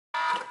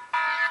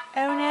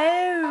Oh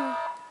no!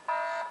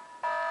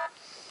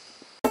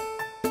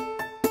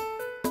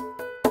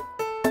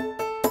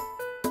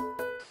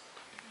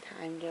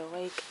 Time to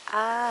wake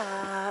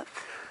up.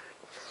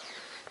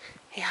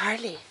 Hey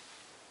Harley,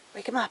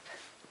 wake him up.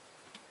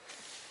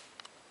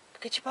 Go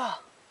get your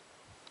ball.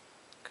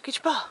 Go get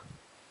your ball.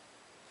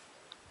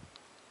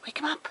 Wake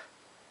him up.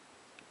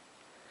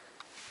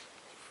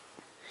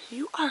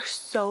 You are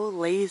so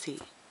lazy.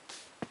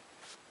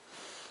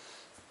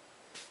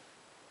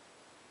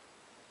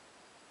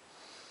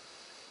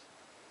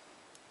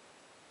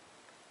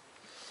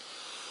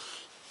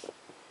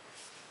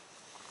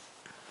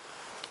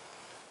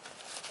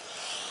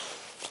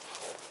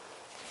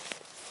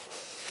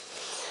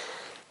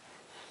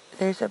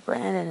 There's a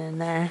Brandon in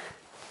there.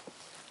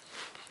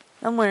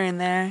 Somewhere in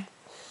there.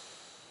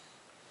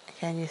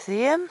 Can you see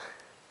him?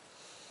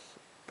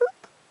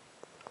 Boop.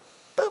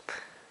 Boop.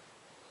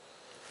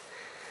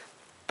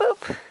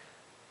 Boop.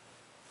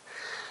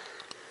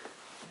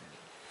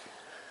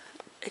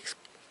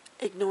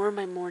 Ignore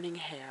my morning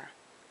hair.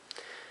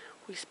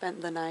 We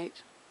spent the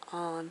night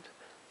on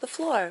the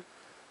floor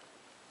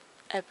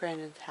at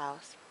Brandon's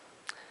house.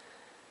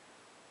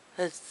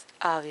 Because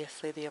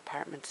obviously the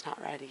apartment's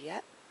not ready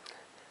yet.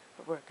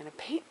 But we're going to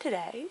paint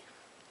today.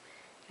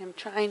 And I'm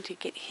trying to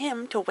get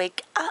him to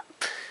wake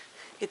up.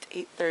 It's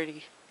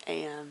 8:30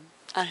 a.m.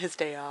 on his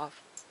day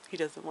off. He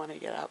doesn't want to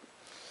get up.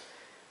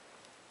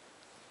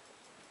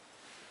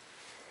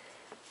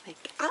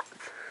 Wake up.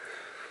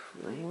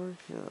 I'm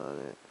working on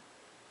it.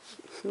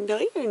 No,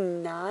 you're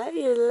not.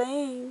 You're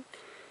laying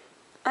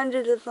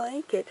under the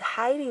blanket,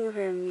 hiding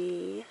from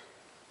me.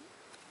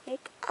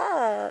 Wake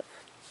up.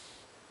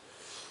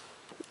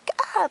 Wake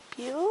up,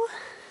 you.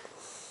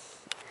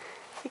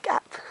 Wake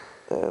up.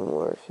 I'm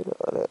working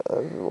on it.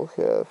 I'm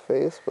looking at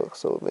Facebook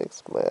so it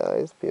makes my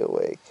eyes be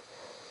awake.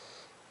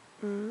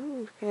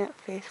 Looking at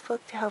Facebook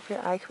to help your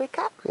eyes wake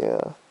up?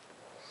 Yeah.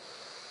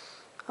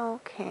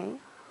 Okay.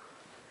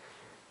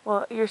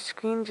 Well, your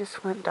screen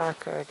just went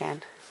darker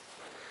again.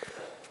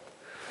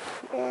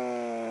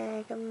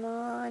 Yay, good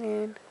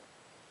morning.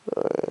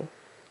 Alright.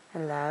 I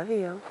love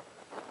you.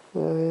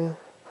 Oh, yeah.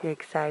 You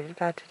excited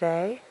about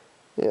today?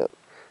 Yep.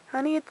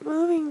 Honey, it's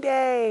moving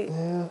day.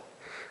 Yeah.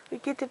 We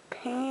get to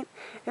paint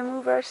and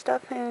move our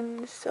stuff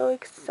in. It's so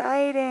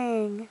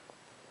exciting.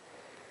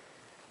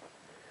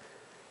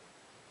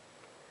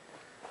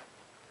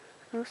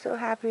 I'm so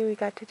happy we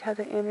got to tell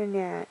the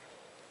internet.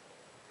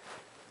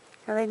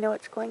 Now they know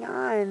what's going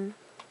on.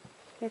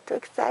 It's so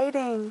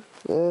exciting.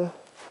 Yeah.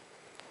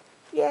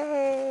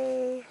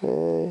 Yay.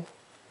 Hey.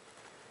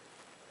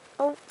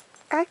 Oh,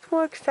 act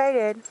more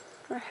excited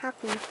or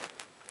happy.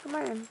 Come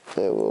on.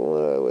 I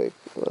will when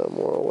I'm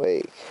more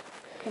awake.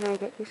 Can I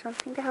get you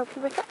something to help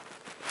you wake up?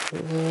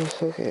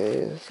 It's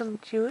okay. Some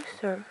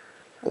juice or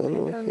I'm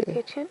something from the okay.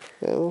 kitchen?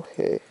 I'm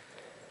okay.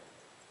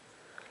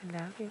 I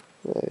love you.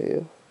 Love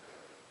you.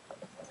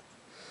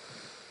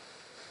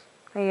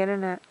 Hey,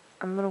 internet,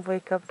 I'm gonna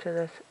wake up to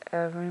this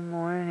every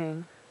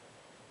morning.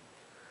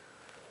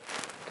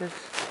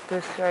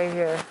 This right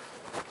here.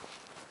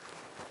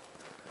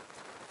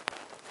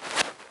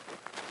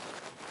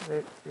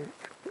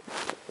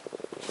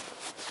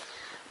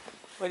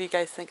 What do you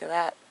guys think of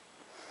that?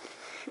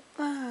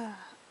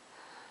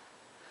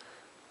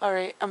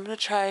 Alright, I'm gonna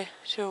try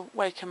to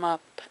wake him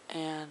up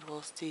and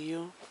we'll see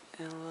you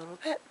in a little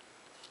bit.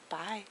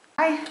 Bye.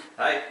 Hi.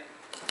 Hi.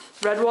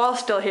 Red wall's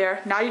still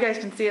here. Now you guys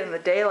can see it in the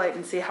daylight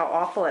and see how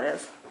awful it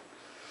is.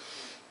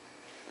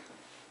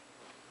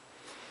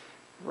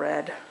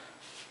 Red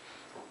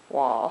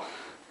wall.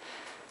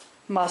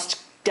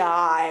 Must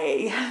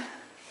die.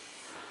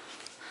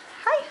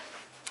 Hi.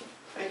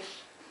 Hey.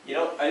 You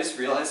know, I just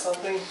realized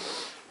something.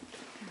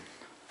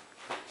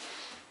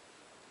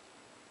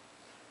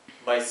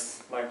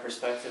 My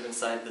perspective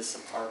inside this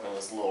apartment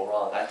was a little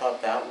wrong. I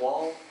thought that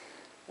wall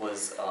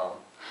was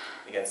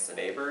against the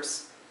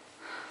neighbors,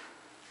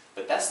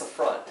 but that's the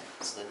front.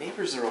 So the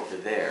neighbors are over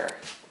there.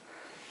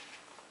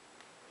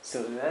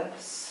 So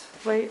that's...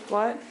 Wait,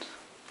 what?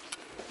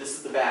 This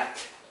is the back.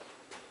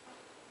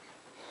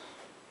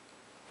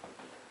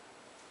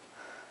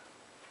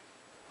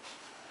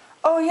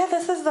 Oh yeah,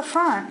 this is the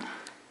front.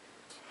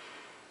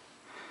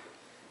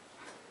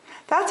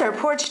 That's our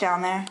porch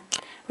down there.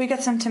 We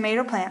got some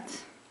tomato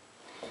plants.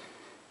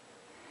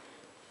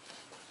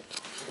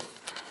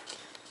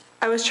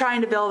 I was trying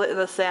to build it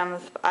the same.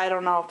 I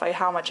don't know if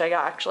how much I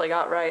actually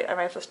got right. I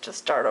might have to just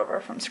start over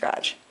from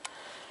scratch.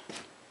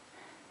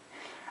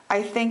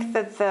 I think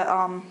that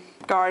the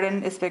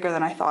garden is bigger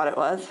than I thought it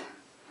was.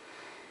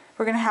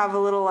 We're gonna have a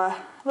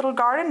little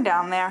garden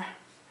down there.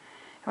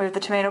 We have the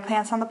tomato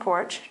plants on the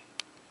porch.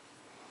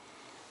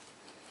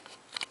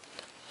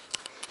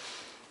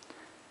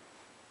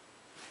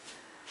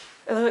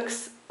 It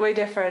looks way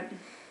different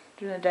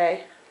during the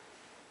day.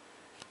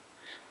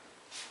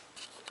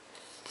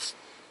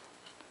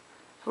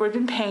 We've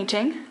been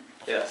painting.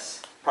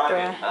 Yes.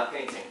 Priming, not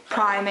painting.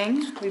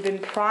 Priming. We've been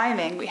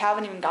priming. We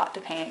haven't even got to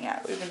painting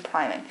yet. We've been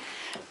priming.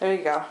 There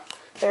you go.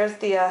 There's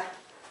the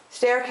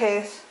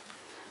staircase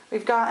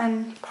We've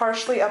gotten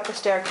partially up the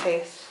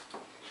staircase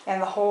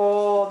and the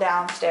whole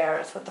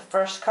downstairs with the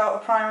first coat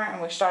of primer,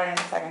 and we're starting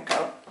the second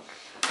coat.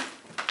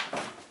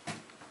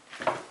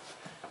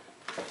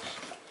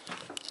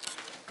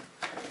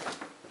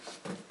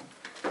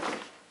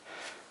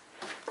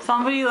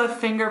 Somebody left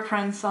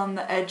fingerprints on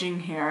the edging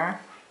here.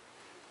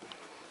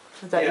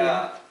 Is that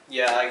you?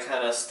 Yeah, I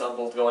kind of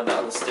stumbled going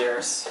down the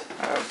stairs.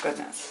 Oh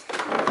goodness.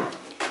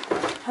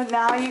 And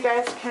now you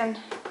guys can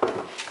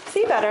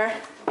see better.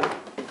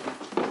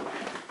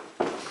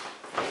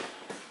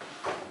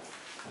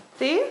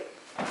 See?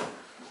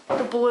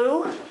 The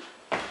blue,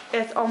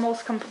 it's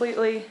almost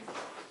completely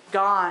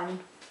gone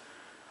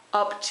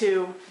up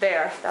to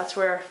there. That's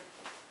where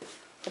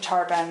the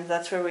tarp ends.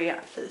 That's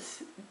where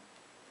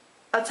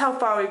that's how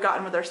far we've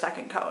gotten with our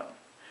second coat.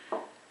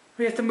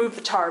 We have to move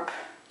the tarp,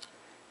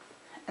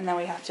 and then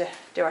we have to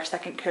do our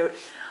second coat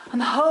on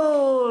the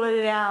whole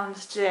way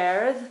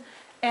downstairs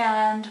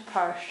and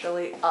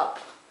partially up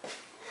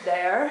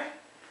there.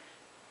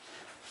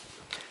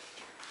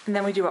 And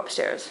then we do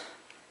upstairs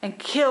and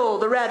kill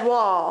the red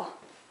wall.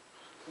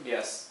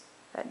 Yes.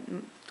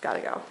 It's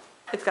gotta go.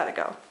 It's gotta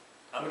go.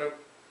 I'm gonna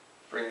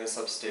bring this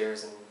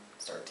upstairs and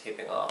start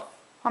taping off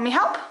Want me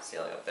help? the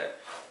ceiling up there.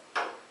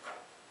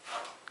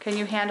 Can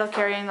you handle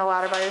carrying the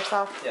ladder by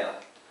yourself? Yeah.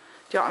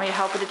 Do you want me to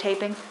help with the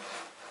taping?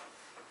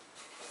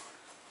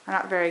 I'm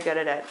not very good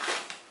at it.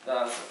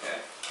 No, that's okay.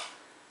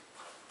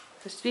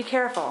 Just be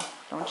careful.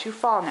 Don't you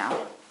fall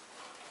now.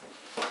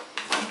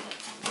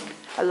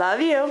 I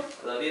love you.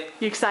 I love you.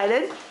 You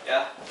excited?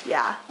 Yeah.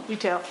 Yeah, you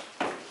too.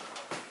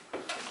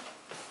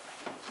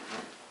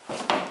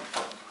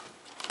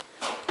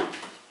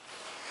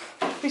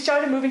 We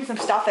started moving some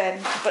stuff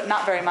in, but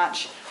not very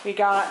much. We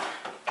got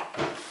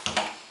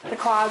the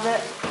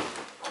closet,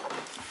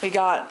 we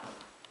got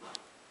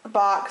a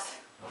box,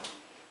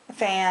 a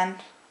fan,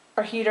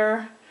 our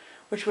heater,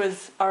 which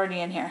was already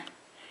in here.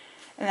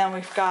 And then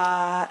we've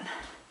got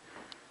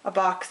a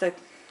box of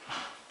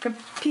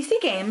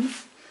PC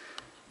games.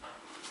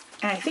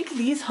 And I think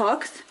these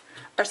hooks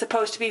are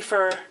supposed to be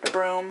for the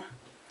broom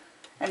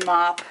and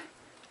mop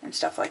and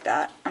stuff like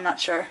that. I'm not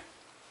sure.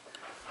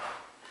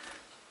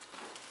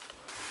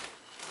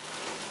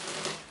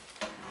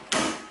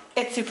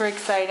 It's super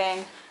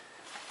exciting.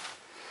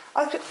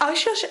 I'll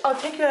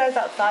take you guys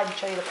outside and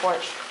show you the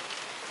porch.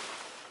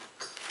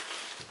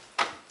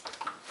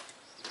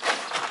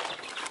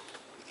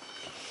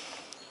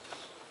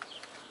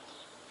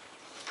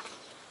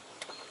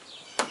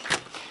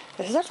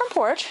 This is our front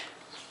porch.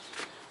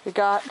 We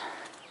got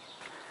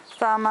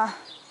some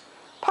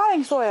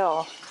potting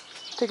soil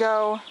to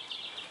go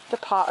to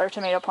pot our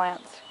tomato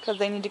plants because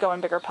they need to go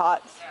in bigger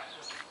pots.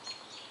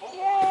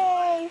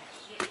 Yay!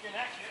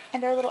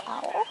 And our little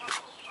owl.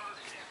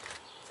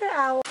 It's our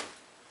owl.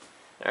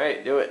 All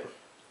right, do it.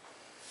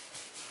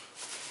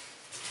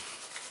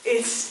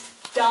 It's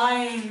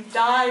dying.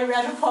 Die,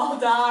 Redfall,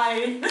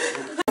 die.